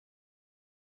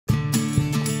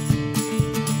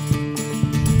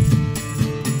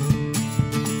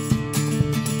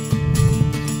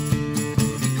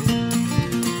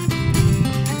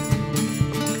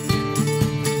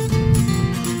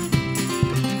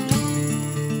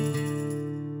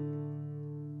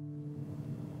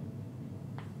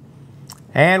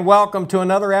And welcome to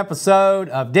another episode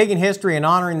of Digging History and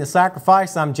Honoring the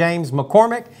Sacrifice. I'm James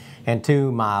McCormick, and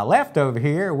to my left over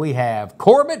here we have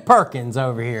Corbett Perkins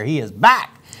over here. He is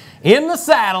back in the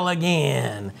saddle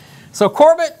again. So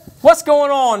Corbett, what's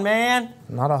going on, man?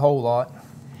 Not a whole lot.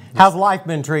 How's life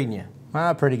been treating you?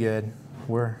 Pretty good.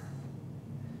 We're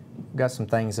got some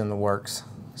things in the works.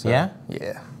 So, yeah?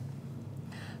 Yeah.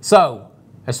 So,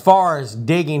 as far as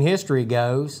digging history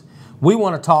goes, we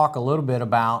want to talk a little bit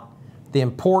about the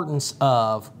importance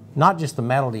of not just the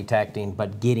metal detecting,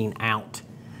 but getting out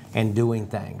and doing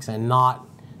things and not,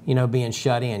 being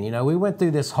shut in. We went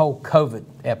through this whole COVID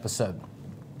episode,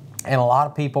 and a lot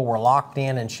of people were locked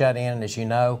in and shut in. And as you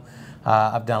know,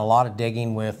 I've done a lot of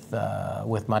digging with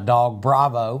my dog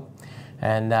Bravo,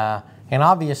 and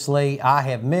obviously I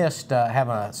have missed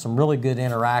having some really good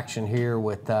interaction here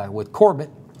with Corbett.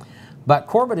 But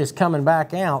Corbett is coming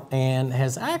back out and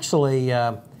has actually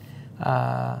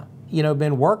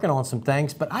been working on some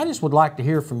things, but I just would like to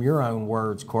hear from your own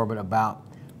words, Corbett, about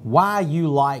why you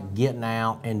like getting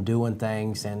out and doing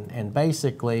things, and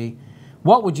basically,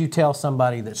 what would you tell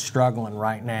somebody that's struggling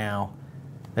right now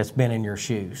that's been in your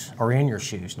shoes, or in your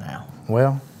shoes now?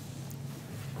 Well,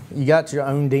 you got your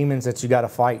own demons that you got to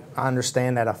fight. I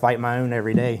understand that. I fight my own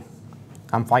every day.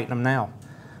 I'm fighting them now.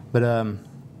 But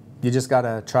you just got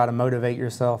to try to motivate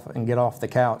yourself and get off the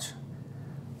couch.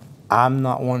 I'm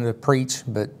not one to preach,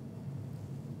 but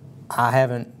I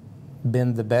haven't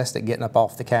been the best at getting up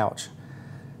off the couch,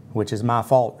 which is my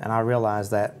fault, and I realize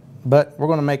that. But we're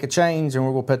going to make a change, and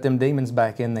we're going to put them demons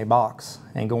back in their box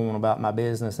and go on about my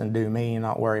business and do me and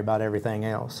not worry about everything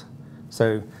else.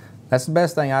 So that's the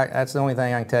best thing. That's the only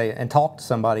thing I can tell you. And talk to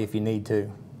somebody if you need to.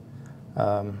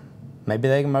 Maybe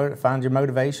they can find your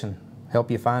motivation, help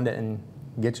you find it, and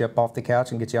get you up off the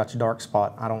couch and get you out your dark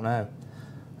spot. I don't know.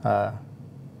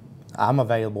 I'm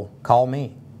available. Call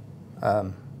me.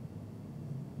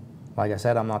 Like I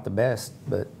said, I'm not the best,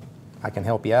 but I can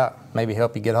help you out. Maybe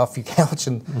help you get off your couch,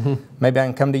 and maybe I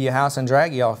can come to your house and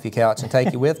drag you off your couch and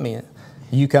take you with me.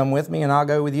 You come with me and I'll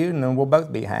go with you, and then we'll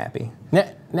both be happy.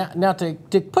 Now to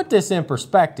put this in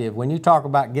perspective, when you talk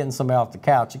about getting somebody off the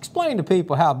couch, explain to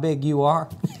people how big you are.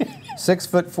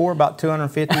 6'4", about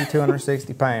 250,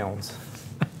 260 pounds.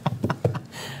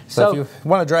 So if you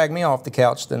want to drag me off the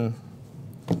couch, then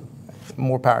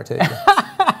more power to you.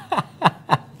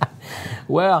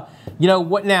 Well, you know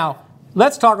what? Now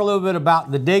let's talk a little bit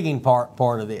about the digging part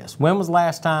of this. When was the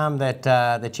last time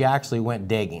that you actually went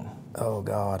digging? Oh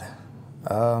God,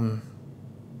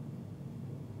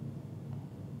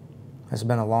 it's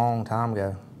been a long time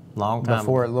ago. Long time.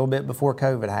 A little bit before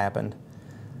COVID happened,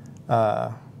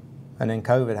 and then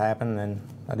COVID happened, and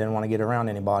I didn't want to get around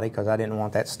anybody because I didn't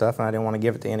want that stuff, and I didn't want to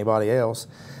give it to anybody else.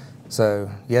 So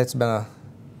yeah, it's been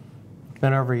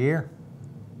over a year.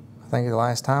 I think the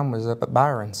last time was up at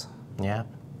Byron's. Yeah.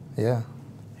 Yeah.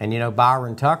 And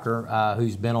Byron Tucker,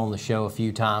 who's been on the show a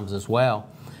few times as well.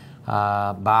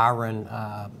 Byron,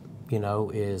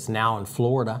 is now in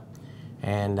Florida,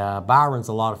 and Byron's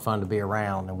a lot of fun to be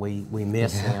around, and we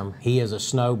miss him. He is a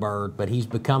snowbird, but he's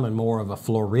becoming more of a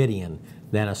Floridian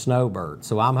than a snowbird.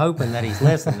 So I'm hoping that he's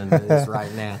listening to this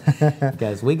right now,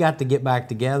 because we got to get back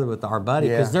together with our buddy,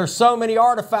 because there's so many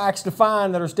artifacts to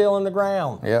find that are still in the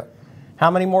ground. Yep. How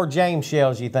many more James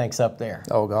shells you think's up there?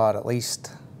 Oh God, at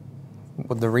least,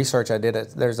 with the research I did,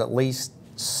 there's at least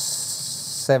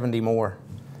 70 more.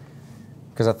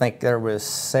 Because I think there was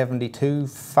 72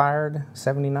 fired,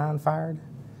 79 fired,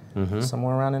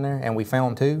 somewhere around in there, and we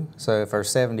found 2. So if there's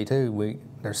 72,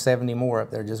 there's 70 more up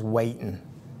there just waiting.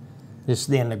 Just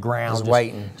in the ground,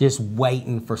 just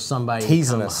waiting for somebody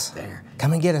teasing to come us. up there.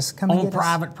 Come and get us. Come and get us. On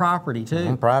private property too.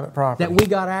 On private property that we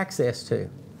got access to.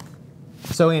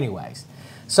 So, anyways,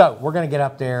 we're going to get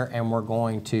up there and we're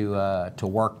going to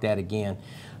work that again.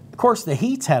 Of course, the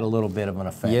heat's had a little bit of an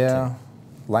effect. Yeah, too.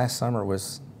 Last summer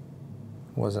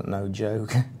wasn't no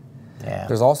joke. Yeah.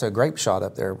 There's also a grape shot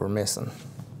up there we're missing.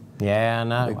 Yeah, I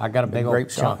know. I got a big old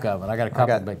chunk of it. I got a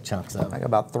couple of big chunks of it. I got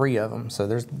about 3 of them, so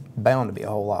there's bound to be a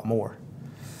whole lot more.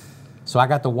 So I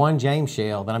got the one James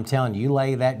shell that I'm telling you, you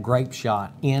lay that grape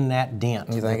shot in that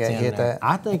dent. You think it hit that?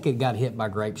 I think it got hit by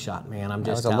grape shot, man. I'm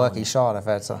just telling you. That was a lucky shot if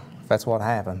that's what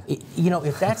happened.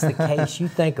 If that's the case, you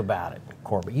think about it,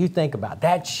 Corbett. You think about it.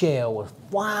 That shell was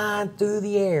flying through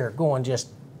the air, going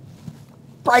just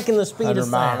breaking the speed of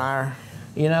sound. 100 mile an hour.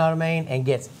 You know what I mean? And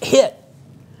gets hit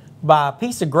by a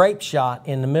piece of grape shot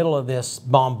in the middle of this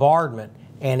bombardment,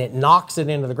 and it knocks it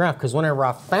into the ground. Because whenever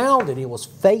I found it, it was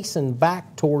facing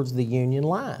back towards the Union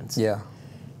lines. Yeah.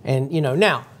 And,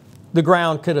 now, the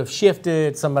ground could have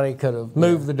shifted. Somebody could have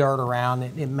moved the dirt around.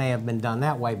 It may have been done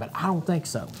that way, but I don't think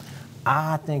so.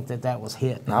 I think that was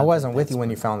hit. I wasn't with you when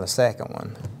you found the second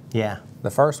one. Yeah.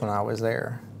 The first one I was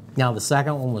there. Now the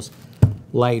second one was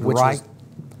laid Which right. was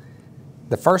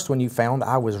the first one you found,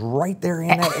 I was right there in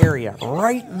that area,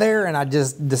 right there, and I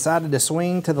just decided to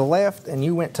swing to the left, and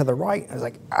you went to the right. I was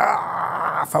like,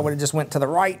 if I would have just went to the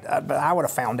right, but I would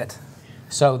have found it.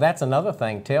 So that's another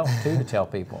thing to tell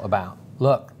people about.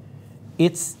 Look,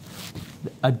 it's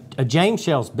a James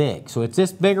shell's big, so it's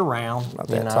this big around,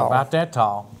 about that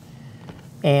tall,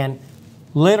 and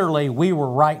literally we were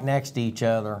right next to each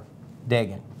other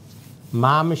digging.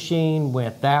 My machine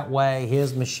went that way,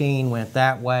 his machine went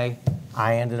that way.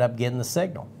 I ended up getting the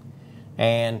signal.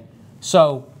 And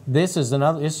so this is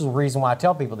the reason why I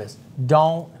tell people this.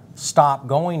 Don't stop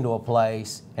going to a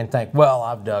place and think, well,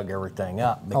 I've dug everything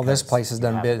up. Oh, this place has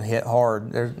done been hit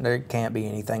hard. There can't be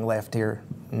anything left here.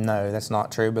 No, that's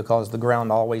not true, because the ground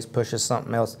always pushes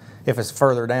something else. If it's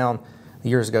further down,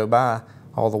 years go by,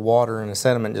 all the water and the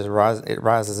sediment just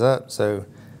rises up. So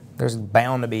there's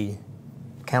bound to be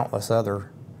countless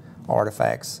other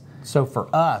artifacts. So for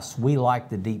us, we like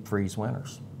the deep freeze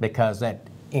winters because that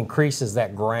increases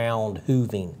that ground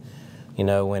hooving. You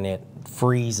know, when it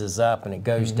freezes up and it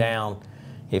goes down,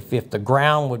 if the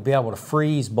ground would be able to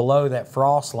freeze below that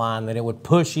frost line, then it would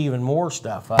push even more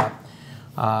stuff up.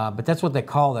 But that's what they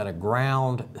call that, a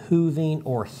ground hooving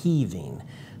or heaving.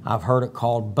 I've heard it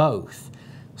called both.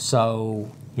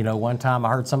 So, you know, one time I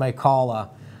heard somebody call a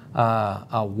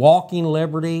walking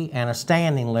liberty and a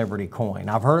standing liberty coin.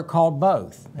 I've heard it called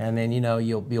both. And then, you know,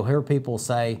 you'll hear people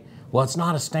say, well, it's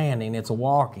not a standing, it's a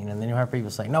walking. And then you'll hear people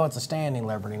say, no, it's a standing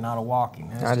liberty, not a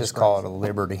walking. I just call it a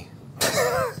liberty.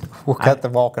 We'll cut the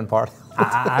walking part.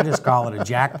 I just call it a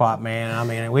jackpot, man. I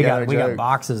mean, we got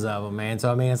boxes of them, man.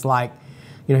 So, I mean, it's like,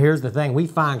 you know, here's the thing. We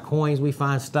find coins, we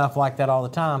find stuff like that all the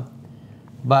time.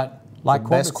 But like the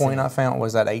best coin I found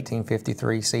was that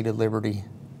 1853 seated liberty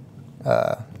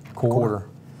quarter.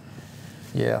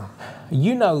 Yeah.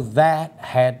 You know, that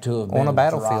had to have been on a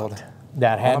battlefield. Dropped.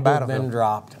 That had to have been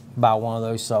dropped by one of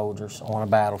those soldiers on a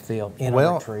battlefield in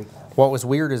a retreat. What was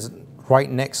weird is right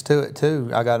next to it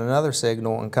too, I got another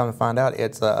signal, and come to find out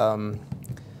it's one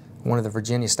of the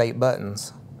Virginia state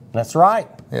buttons. That's right.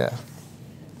 Yeah.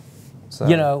 So,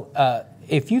 you know,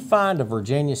 if you find a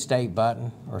Virginia state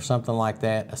button or something like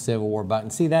that, a Civil War button,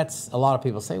 see, that's a lot of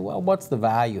people say, well, what's the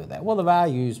value of that? Well, the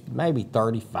value is maybe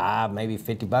 35, maybe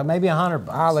 55, maybe 100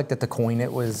 bucks. I looked at the coin.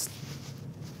 It was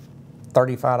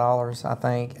 $35, I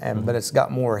think, but it's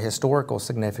got more historical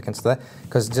significance to that,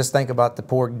 because just think about the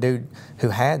poor dude who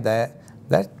had that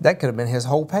could have been his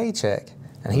whole paycheck,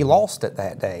 and he lost it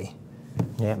that day.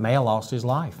 Yeah, it may have lost his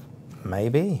life.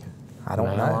 Maybe. I don't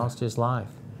know. May have lost his life.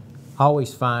 I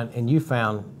always find, and you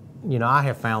found, you know, I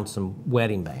have found some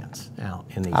wedding bands out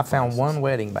in these places. found one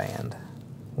wedding band.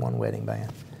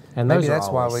 And those are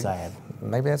always sad.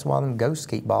 Maybe that's why them ghosts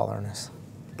keep bothering us.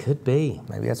 Could be.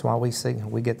 Maybe that's why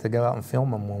we get to go out and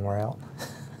film them when we're out.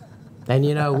 And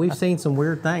you know, we've seen some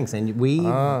weird things, and we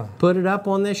put it up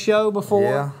on this show before.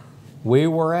 Yeah. We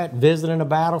were visiting a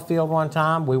battlefield one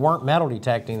time. We weren't metal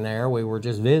detecting there. We were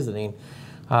just visiting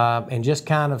and just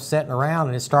kind of sitting around,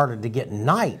 and it started to get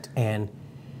night. And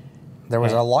there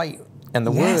was a light in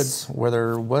the woods where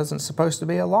there wasn't supposed to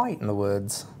be a light in the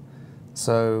woods.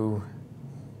 So,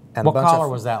 and what color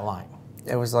was that light?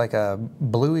 It was like a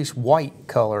bluish white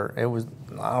color. It was,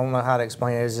 I don't know how to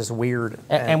explain it. It was just weird.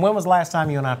 And when was the last time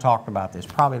you and I talked about this?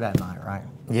 Probably that night, right?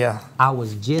 Yeah. I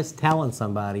was just telling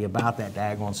somebody about that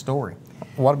daggone story.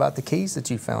 What about the keys that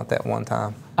you found that one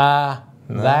time? No,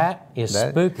 that is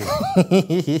spooky.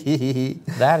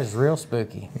 That is real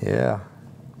spooky. Yeah.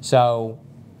 So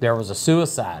there was a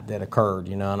suicide that occurred,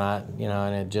 you know, and I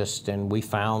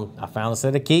found a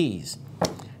set of keys,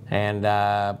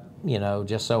 and you know,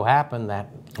 just so happened that.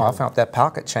 Well, I found that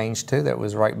pocket change too. That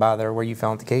was right by there where you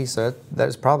found the keys. So that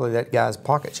was probably that guy's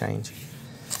pocket change.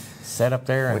 Set up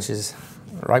there, which is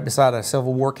right beside a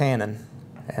Civil War cannon,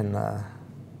 and I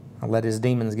let his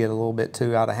demons get a little bit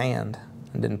too out of hand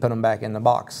and didn't put them back in the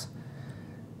box,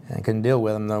 and couldn't deal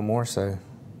with them no more. So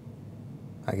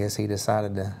I guess he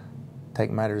decided to take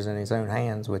matters in his own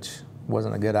hands, which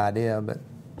wasn't a good idea. But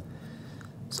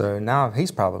so now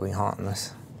he's probably haunting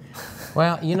us.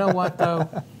 Well, you know what though?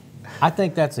 I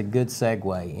think that's a good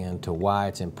segue into why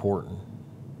it's important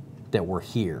that we're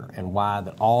here, and why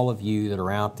that all of you that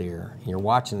are out there, and you're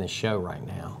watching this show right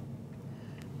now,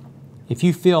 if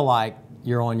you feel like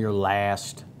you're on your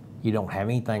last, you don't have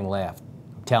anything left,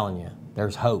 I'm telling you,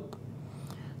 there's hope.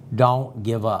 Don't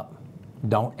give up.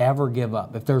 Don't ever give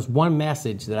up. If there's one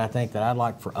message that I think that I'd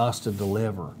like for us to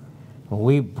deliver, when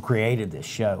we created this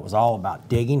show, it was all about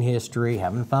digging history,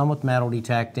 having fun with metal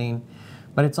detecting,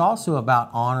 but it's also about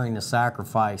honoring the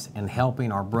sacrifice and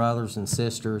helping our brothers and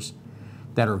sisters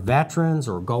that are veterans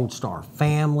or Gold Star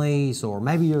families, or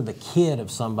maybe you're the kid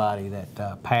of somebody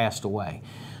that passed away.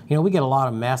 You know, we get a lot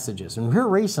of messages, and here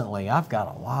recently I've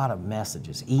got a lot of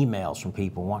messages, emails from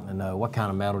people wanting to know what kind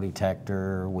of metal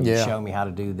detector, will you show me how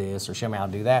to do this or show me how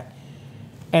to do that?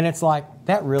 And it's like,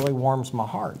 that really warms my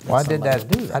heart. Well, I did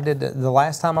that. I did that. The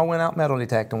last time I went out metal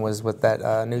detecting was with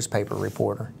that newspaper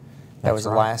reporter. That was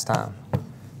the last time.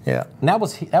 Yeah. And that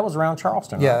was around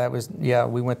Charleston, right? Yeah, that was. Yeah,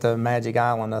 we went to Magic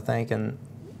Island, I think, and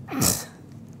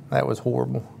that was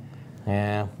horrible.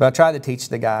 Yeah. But I tried to teach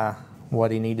the guy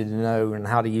what he needed to know and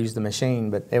how to use the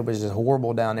machine, but it was just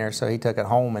horrible down there. So he took it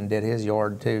home and did his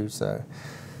yard too. So.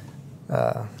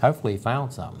 Hopefully he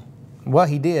found something. Well,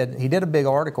 he did. He did a big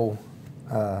article.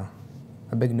 A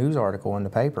big news article in the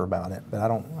paper about it, but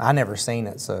I never seen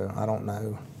it, so I don't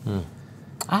know.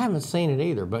 I haven't seen it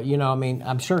either, but you know, I mean,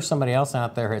 I'm sure somebody else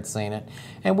out there had seen it,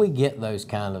 and we get those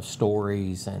kind of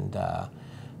stories. And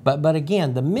but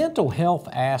again, the mental health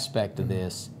aspect of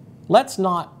this, let's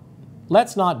just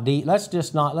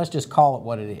call it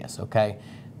what it is. Okay,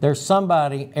 there's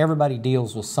everybody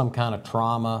deals with some kind of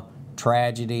trauma,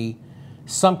 tragedy,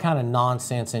 some kind of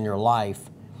nonsense in your life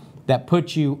that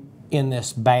puts you in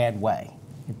this bad way.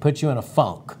 It puts you in a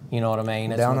funk, you know what I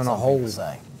mean? Down in a hole. In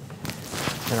a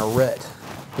rut.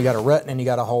 You got a rut and you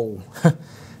got a hole.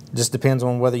 Just depends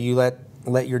on whether you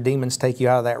let your demons take you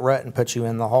out of that rut and put you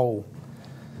in the hole.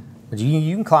 But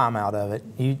you can climb out of it.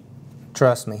 You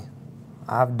trust me.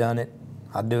 I've done it.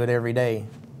 I do it every day.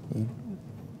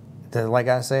 Like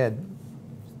I said,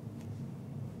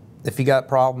 if you got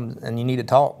problems and you need to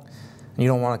talk, and you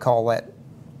don't want to call that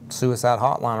suicide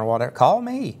hotline or whatever, call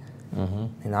me. You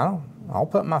know, I'll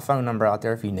put my phone number out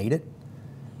there if you need it.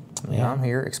 You know, I'm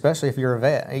here, especially if you're a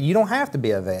vet. You don't have to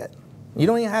be a vet. You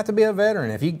don't even have to be a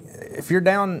veteran. If you're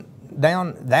down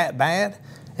that bad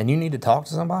and you need to talk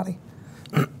to somebody,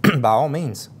 by all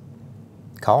means,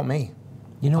 call me.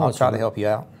 You know, I'll try to help you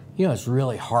out. You know, it's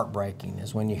really heartbreaking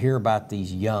is when you hear about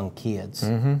these young kids.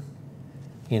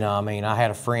 You know, I mean, I had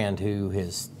a friend who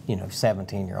his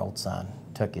 17-year-old son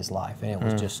took his life, and it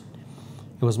was just.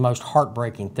 It was the most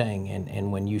heartbreaking thing,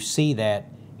 and when you see that,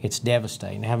 it's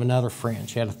devastating. I have another friend.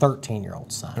 She had a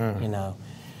 13-year-old son, you know,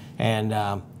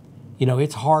 and you know,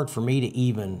 it's hard for me to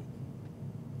even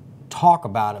talk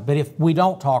about it. But if we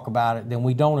don't talk about it, then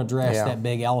we don't address that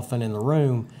big elephant in the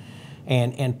room.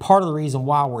 And part of the reason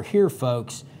why we're here,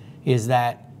 folks, is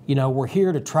that, you know, we're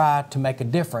here to try to make a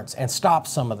difference and stop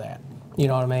some of that. You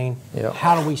know what I mean?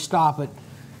 How do we stop it?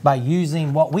 By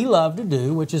using what we love to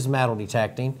do, which is metal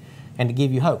detecting, and to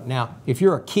give you hope. Now, if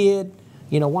you're a kid,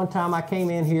 you know, one time I came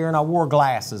in here and I wore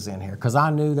glasses in here because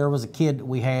I knew there was a kid that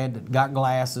we had that got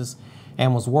glasses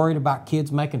and was worried about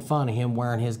kids making fun of him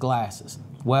wearing his glasses.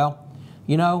 Well,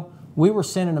 you know, we were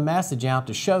sending a message out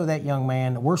to show that young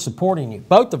man that we're supporting you.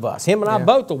 Both of us, him and I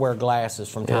both will wear glasses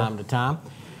from time to time.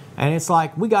 And it's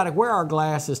like, we got to wear our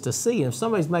glasses to see. If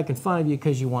somebody's making fun of you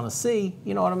because you want to see,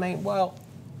 you know what I mean? Well,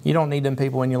 you don't need them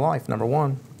people in your life, number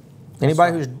one.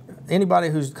 Anybody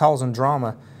who's causing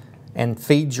drama and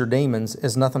feeds your demons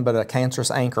is nothing but a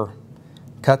cancerous anchor.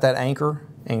 Cut that anchor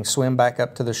and swim back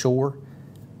up to the shore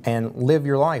and live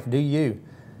your life. Do you.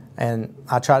 And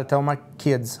I try to tell my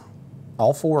kids,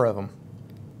 all 4 of them,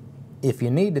 if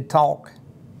you need to talk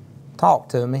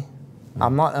to me.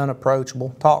 I'm not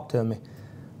unapproachable. Talk to me.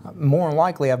 More than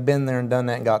likely, I've been there and done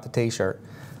that and got the T-shirt.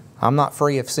 I'm not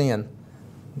free of sin.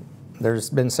 There's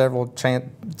been several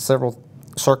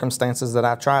circumstances that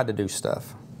I've tried to do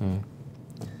stuff.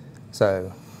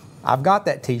 So I've got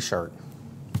that T-shirt.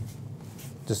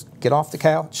 Just get off the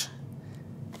couch,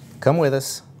 come with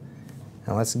us,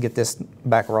 and let's get this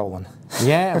back rolling.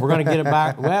 Yeah, we're going to get it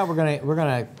back. Well, we're going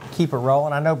to keep it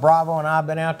rolling. I know Bravo and I have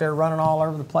been out there running all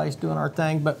over the place doing our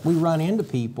thing, but we run into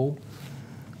people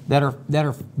that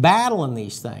are battling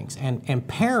these things. And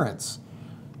parents,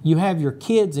 you have your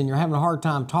kids and you're having a hard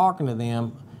time talking to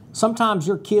them. Sometimes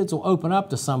your kids will open up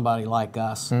to somebody like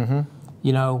us,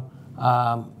 you know,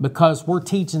 because we're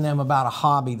teaching them about a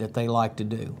hobby that they like to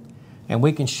do. And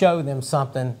we can show them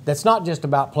something that's not just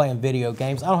about playing video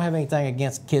games. I don't have anything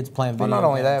against kids playing video games. Well, not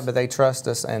only that, but they trust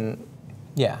us, and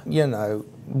you know,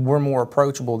 we're more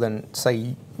approachable than,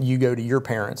 say, you go to your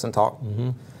parents and talk.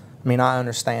 I mean, I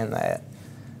understand that,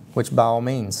 which by all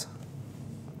means,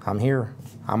 I'm here.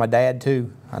 I'm a dad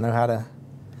too. I know how to,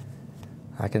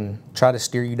 I can try to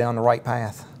steer you down the right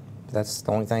path. That's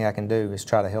the only thing I can do is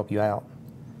try to help you out.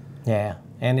 Yeah,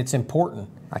 and it's important.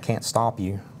 I can't stop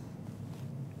you,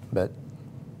 but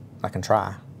I can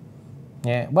try.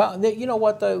 Yeah, well, you know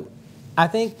what though? I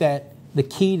think that the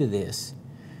key to this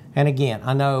And again,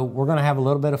 I know we're going to have a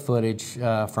little bit of footage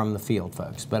from the field,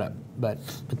 folks, but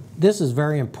this is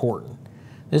very important.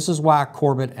 This is why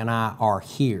Corbett and I are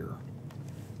here.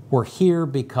 We're here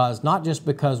because, not just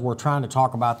because we're trying to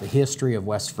talk about the history of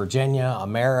West Virginia,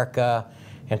 America,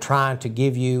 and trying to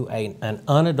give you an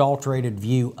unadulterated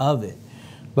view of it,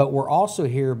 but we're also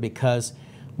here because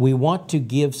we want to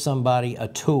give somebody a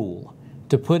tool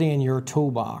to put in your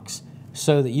toolbox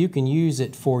so that you can use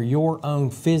it for your own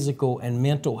physical and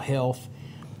mental health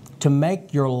to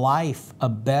make your life a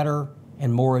better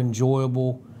and more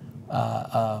enjoyable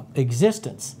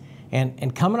existence.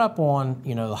 And coming up on,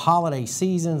 you know, the holiday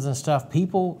seasons and stuff,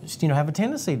 people, you know, have a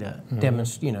tendency to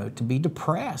demonstrate, you know, to be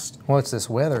depressed. Well, it's this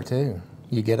weather too.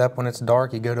 You get up when it's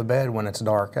dark, you go to bed when it's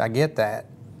dark. I get that,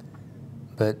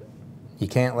 but you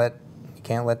can't let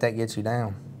that get you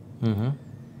down.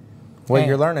 Well,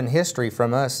 you're learning history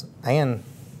from us and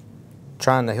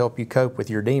trying to help you cope with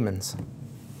your demons.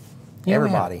 Yeah,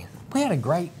 everybody. We had a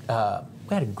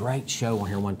great show on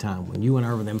here one time when you went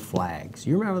over them flags.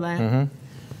 You remember that?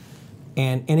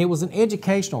 And it was an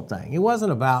educational thing. It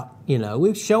wasn't about, you know, we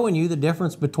were showing you the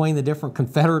difference between the different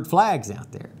Confederate flags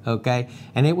out there, okay?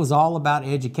 And it was all about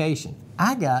education.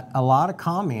 I got a lot of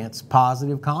comments,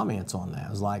 positive comments on that. I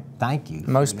was like, thank you.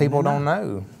 Most people don't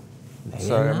know.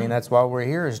 So, I mean, that's why we're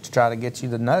here, is to try to get you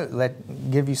to know,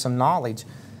 give you some knowledge.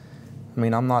 I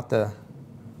mean, I'm not the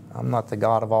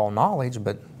God of all knowledge,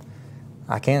 but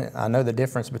I know the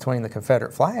difference between the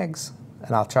Confederate flags,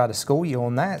 and I'll try to school you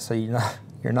on that so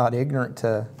you're not ignorant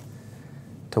to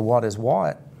what is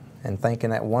what and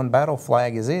thinking that one battle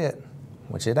flag is it,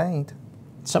 which it ain't.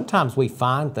 Sometimes we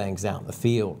find things out in the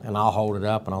field, and I'll hold it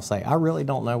up and I'll say, I really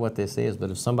don't know what this is,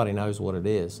 but if somebody knows what it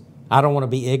is, I don't want to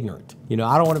be ignorant. You know,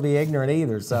 I don't want to be ignorant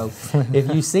either. So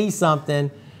if you see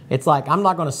something, it's like, I'm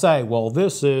not going to say, well,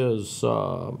 this is,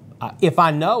 if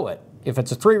I know it, if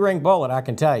it's a 3-ring bullet, I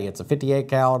can tell you it's a 58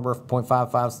 caliber,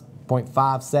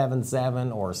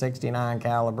 .577 or 69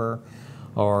 caliber,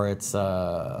 or it's, you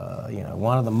know,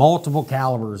 one of the multiple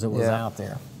calibers that was out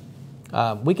there.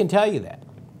 We can tell you that.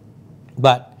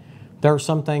 But there are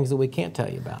some things that we can't tell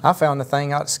you about. I found the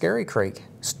thing out at Scary Creek.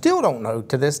 Still don't know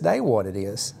to this day what it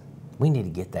is. We need to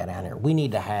get that out here. We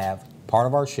need to have part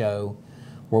of our show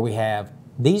where we have,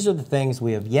 these are the things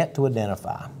we have yet to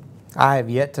identify. I have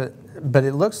yet to, but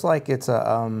it looks like it's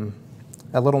a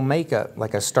little makeup,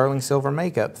 like a sterling silver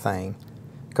makeup thing,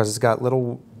 because it's got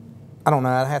little, I don't know,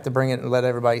 I'd have to bring it and let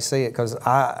everybody see it, because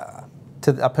I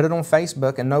put it on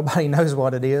Facebook and nobody knows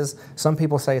what it is. Some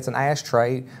people say it's an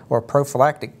ashtray or a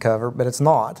prophylactic cover, but it's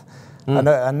not. I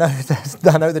know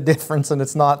the difference, and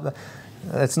it's not an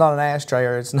ashtray,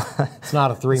 or it's not a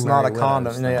it's not a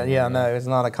condom. No, it's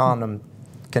not a condom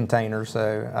container.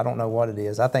 So I don't know what it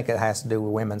is. I think it has to do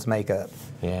with women's makeup.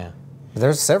 Yeah.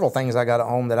 There's several things I got at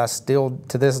home that I still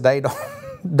to this day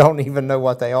don't even know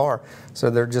what they are.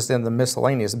 So they're just in the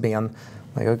miscellaneous bin.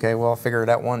 Like, okay, well, I'll figure it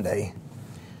out one day.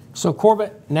 So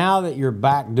Corbett, now that you're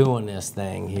back doing this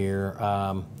thing here,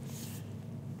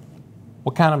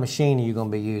 what kind of machine are you going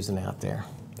to be using out there?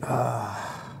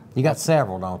 You got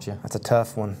several, don't you? That's a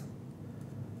tough one.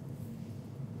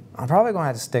 I'm probably going to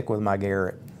have to stick with my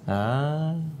Garrett.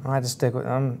 I'll have to stick with,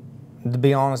 to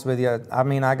be honest with you, I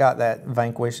mean, I got that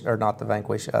Vanquish, or not the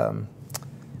Vanquish.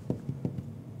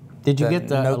 Did you get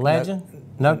the Legend?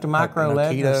 Note to Micro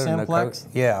Legend or Simplex?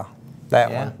 Yeah,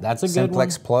 that one. That's a good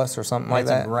Simplex one. Plus or something like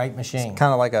that. It's a great machine. It's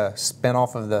kind of like a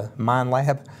spin-off of the Mind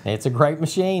Lab. It's a great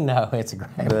machine, though. It's a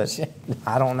great machine.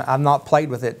 I've not played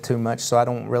with it too much, so I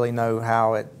don't really know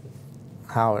how it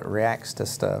reacts to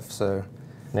stuff. So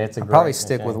I'll probably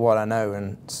stick with what I know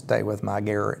and stay with my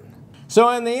Garrett. So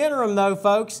in the interim, though,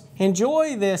 folks,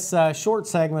 enjoy this short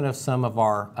segment of some of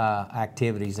our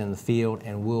activities in the field,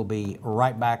 and we'll be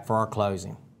right back for our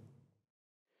closing.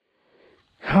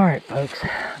 All right, folks,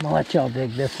 I'm going to let y'all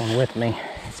dig this one with me.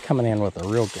 It's coming in with a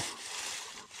real good...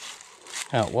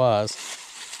 Oh, it was.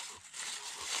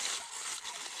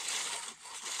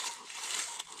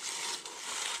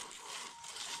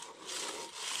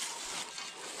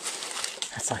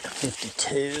 That's like a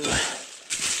 52.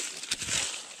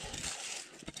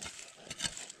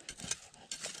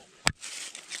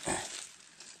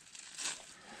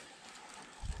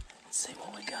 Let's see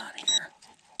what we got here.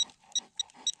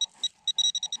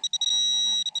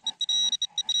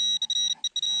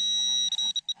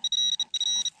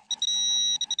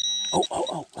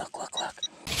 Oh, look.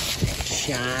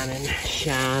 Shining.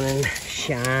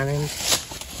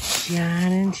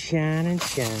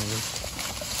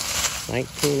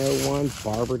 1901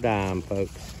 Barber dime,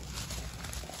 folks.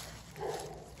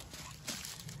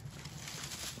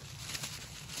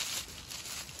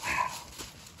 Wow.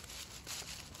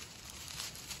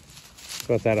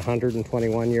 So it's at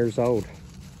 121 years old.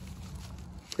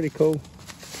 Pretty cool.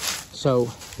 So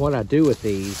what I do with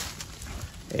these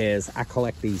is I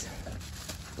collect these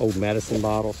old medicine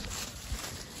bottles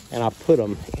and I put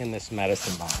them in this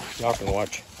medicine bottle. Y'all can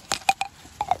watch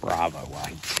Bravo while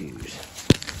he chews.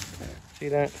 See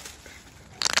that?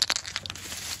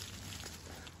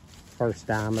 First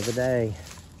dime of the day.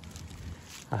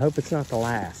 I hope it's not the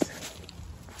last.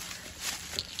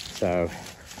 So,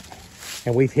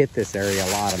 and we've hit this area a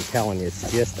lot. I'm telling you,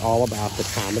 it's just all about the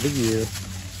time of the year.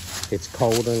 It's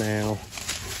colder now,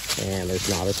 and there's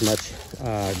not as much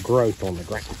growth on the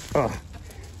ground.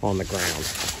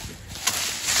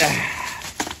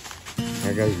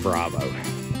 There goes Bravo.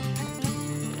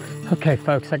 Okay,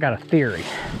 folks, I got a theory.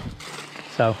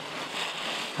 So,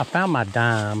 I found my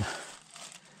dime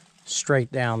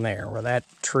straight down there where that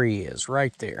tree is,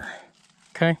 right there.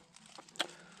 Okay?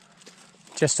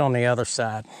 Just on the other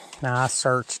side. Now, I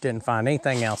searched, didn't find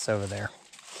anything else over there.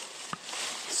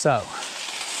 So,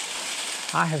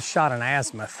 I have shot an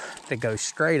azimuth that goes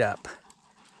straight up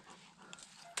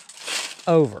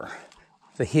over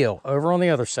the hill, over on the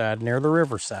other side, near the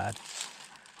riverside,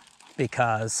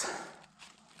 because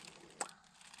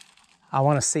I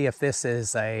want to see if this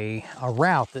is a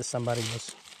route that somebody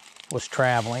was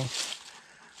traveling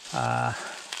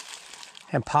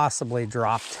and possibly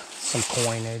dropped some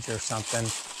coinage or something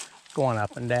going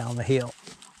up and down the hill.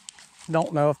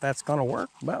 Don't know if that's going to work,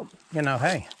 but you know,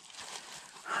 hey,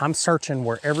 I'm searching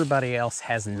where everybody else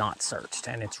has not searched,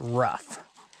 and it's rough,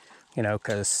 you know,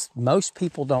 because most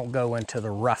people don't go into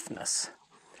the roughness.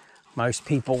 Most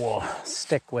people will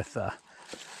stick with the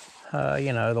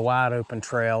you know, the wide open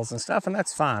trails and stuff, and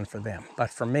that's fine for them. But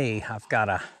for me, I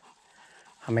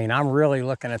mean, I'm really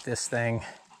looking at this thing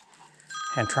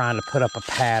and trying to put up a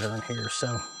pattern here.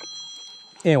 So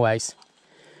anyways,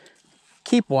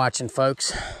 keep watching,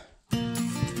 folks.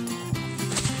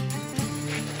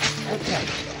 Okay.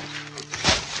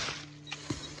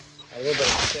 A little bit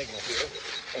of a signal here.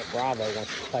 And Bravo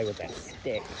wants to play with that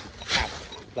stick. Ow,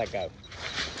 let go.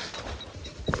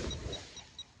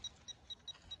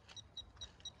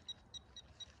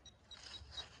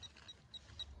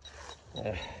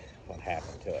 What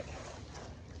happened to it?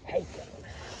 Hey,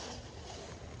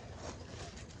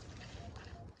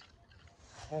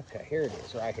 okay, here it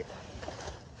is, right here.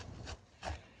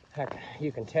 Okay,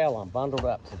 you can tell I'm bundled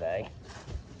up today.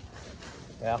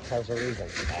 Well, there's a reason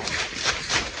for that.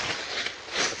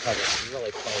 Because it's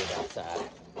really cold outside.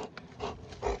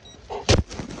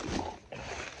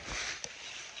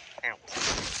 Ouch.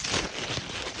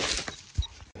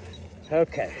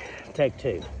 Okay, take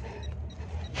two.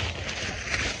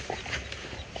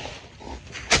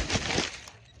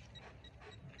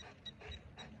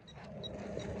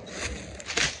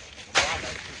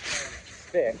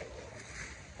 Stick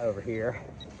over here.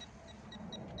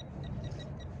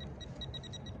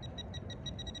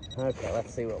 Okay,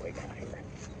 let's see what we got here.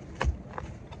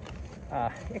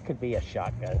 It could be a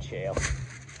shotgun shell.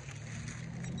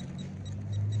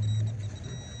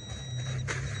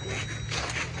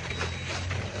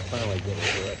 Finally get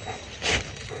into it.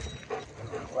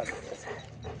 Look at this.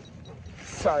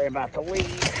 Sorry about the lead.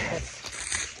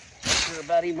 That's your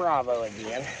buddy Bravo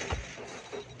again.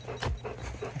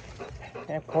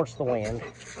 And of course the wind.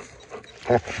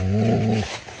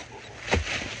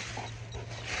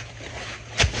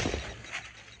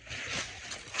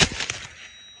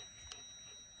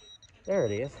 There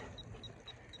it is.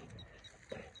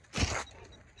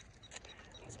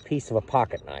 It's a piece of a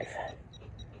pocket knife.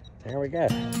 There we go.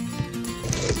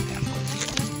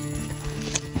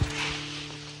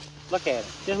 Look at him.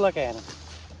 Just look at him.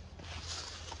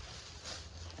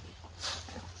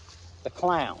 The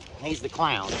clown. He's the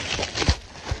clown.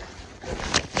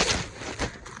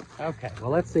 Okay, well,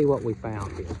 let's see what we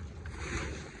found here.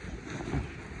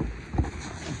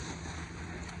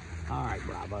 All right,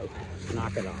 Bravo.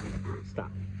 Knock it off.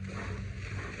 Stop.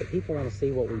 The people want to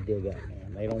see what we dig up,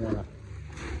 man. They don't want to...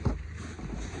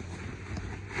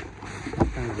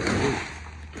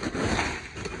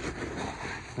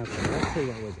 Okay, let's see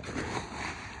what we got.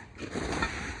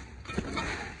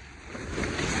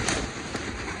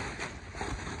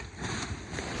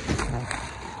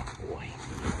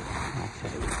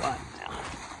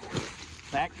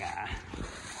 That guy,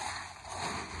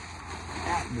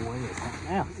 that boy is something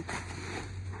else.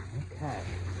 Okay.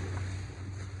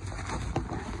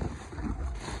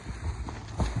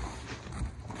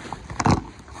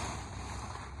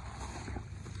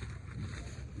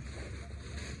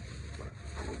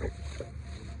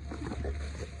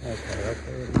 Okay,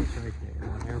 there it is right there,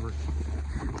 whatever.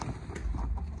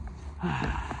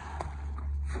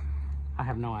 I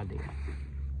have no idea.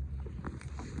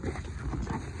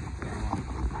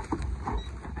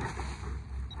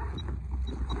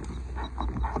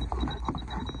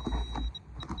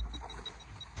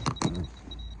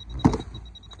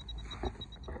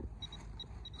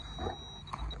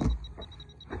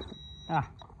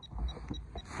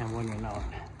 And when you know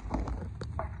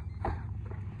it.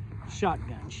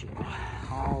 Shotgun shell.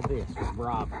 All this was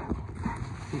Bravo.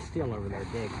 He's still over there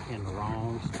digging in the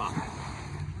wrong spot.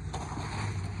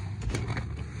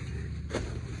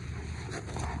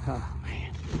 Oh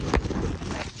man.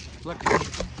 Look at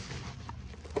it.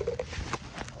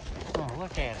 Oh,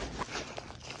 look at it.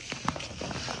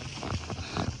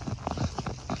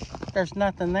 There's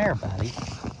nothing there, buddy.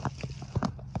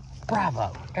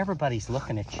 Bravo. Everybody's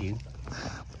looking at you.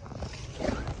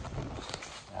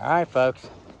 All right, folks.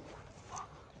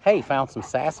 Hey, found some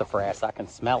sassafras. I can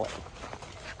smell it.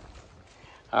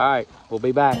 All right, we'll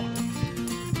be back.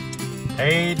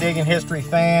 Hey, Digging History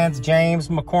fans. James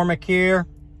McCormick here.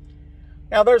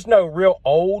 Now, there's no real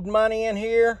old money in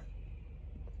here,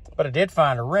 but I did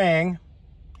find a ring.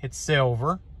 It's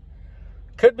silver.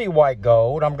 Could be white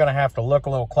gold. I'm going to have to look a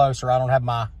little closer. I don't have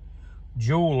my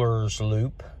jeweler's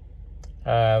loop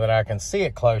that I can see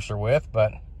it closer with,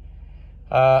 but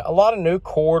a lot of new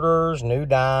quarters, new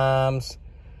dimes.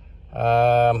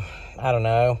 I don't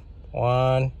know,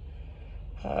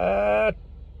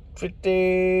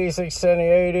 50, 60, 70,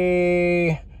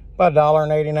 80, about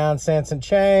 $1.89 and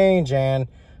change, and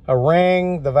a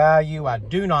ring, the value I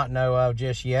do not know of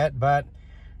just yet, but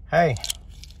hey,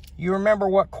 you remember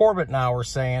what Corbett and I were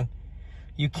saying.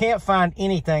 You can't find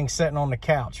anything sitting on the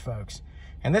couch, folks.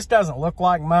 And this doesn't look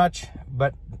like much,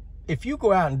 but if you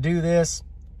go out and do this,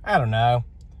 I don't know,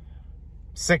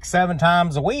 6, 7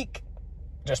 times a week,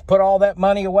 just put all that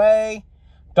money away.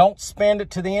 Don't spend it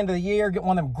to the end of the year. Get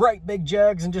one of them great big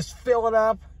jugs and just fill it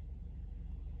up.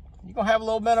 You're going to have a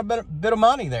little bit of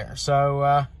money there.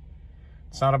 So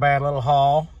it's not a bad little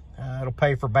haul. It'll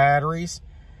pay for batteries.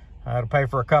 It'll pay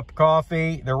for a cup of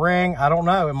coffee. The ring, I don't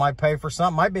know. It might pay for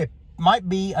something. Might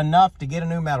be enough to get a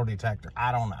new metal detector.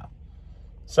 I don't know.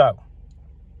 So,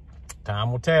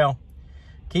 time will tell.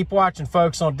 Keep watching,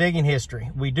 folks, on Digging History.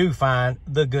 We do find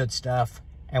the good stuff,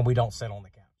 and we don't sit on the couch.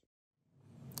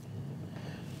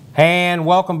 And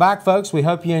welcome back, folks. We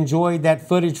hope you enjoyed that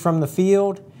footage from the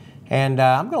field. And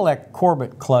I'm going to let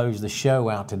Corbett close the show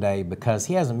out today because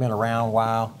he hasn't been around a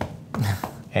while.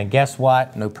 And guess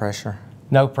what? No pressure.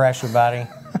 No pressure, buddy.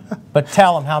 But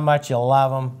tell them how much you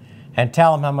love them, and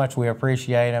tell them how much we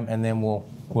appreciate them, and then we'll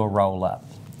roll up.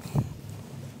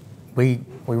 We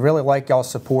really like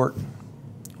y'all's support.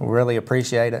 We really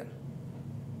appreciate it.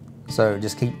 So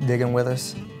just keep digging with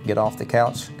us. Get off the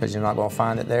couch because you're not going to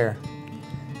find it there.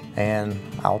 And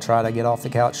I'll try to get off the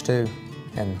couch too.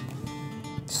 And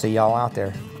see y'all out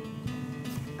there.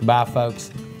 Goodbye,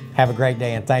 folks. Have a great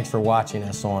day, and thanks for watching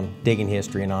us on Digging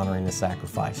History and Honoring the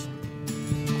Sacrifice.